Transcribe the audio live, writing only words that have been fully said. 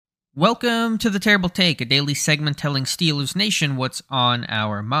Welcome to The Terrible Take, a daily segment telling Steelers Nation what's on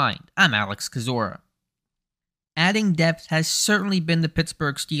our mind. I'm Alex Kozora. Adding depth has certainly been the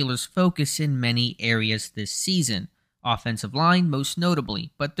Pittsburgh Steelers' focus in many areas this season. Offensive line, most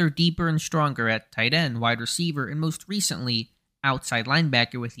notably, but they're deeper and stronger at tight end, wide receiver, and most recently, outside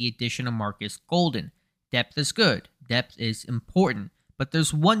linebacker with the addition of Marcus Golden. Depth is good, depth is important, but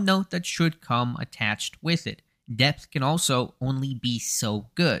there's one note that should come attached with it. Depth can also only be so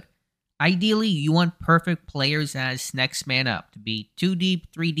good. Ideally, you want perfect players as next man up, to be 2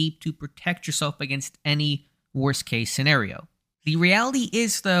 deep, 3 deep, to protect yourself against any worst-case scenario. The reality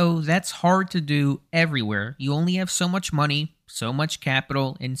is, though, that's hard to do everywhere. You only have so much money, so much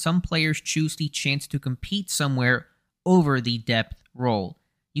capital, and some players choose the chance to compete somewhere over the depth role.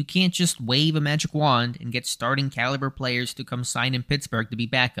 You can't just wave a magic wand and get starting caliber players to come sign in Pittsburgh to be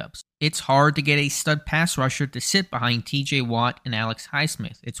backups. It's hard to get a stud pass rusher to sit behind TJ Watt and Alex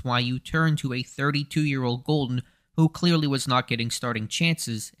Highsmith. It's why you turn to a 32-year-old Golden who clearly was not getting starting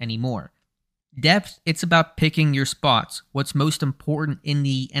chances anymore. Depth, it's about picking your spots, what's most important in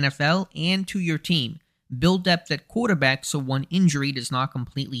the NFL and to your team. Build depth at quarterback so one injury does not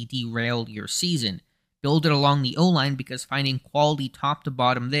completely derail your season. Build it along the O-line because finding quality top to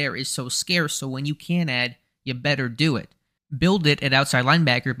bottom there is so scarce, so when you can add, you better do it. Build it at outside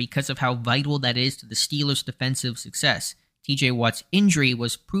linebacker because of how vital that is to the Steelers' defensive success. TJ Watt's injury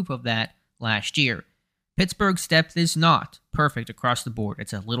was proof of that last year. Pittsburgh's depth is not perfect across the board.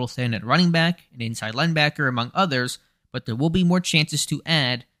 It's a little thin at running back and inside linebacker, among others, but there will be more chances to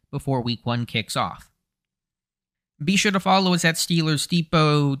add before Week 1 kicks off. Be sure to follow us at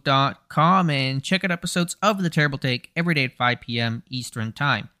SteelersDepot.com and check out episodes of The Terrible Take every day at 5 p.m. Eastern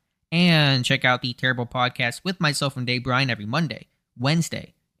Time. And check out The Terrible Podcast with myself and Dave Bryan every Monday,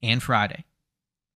 Wednesday, and Friday.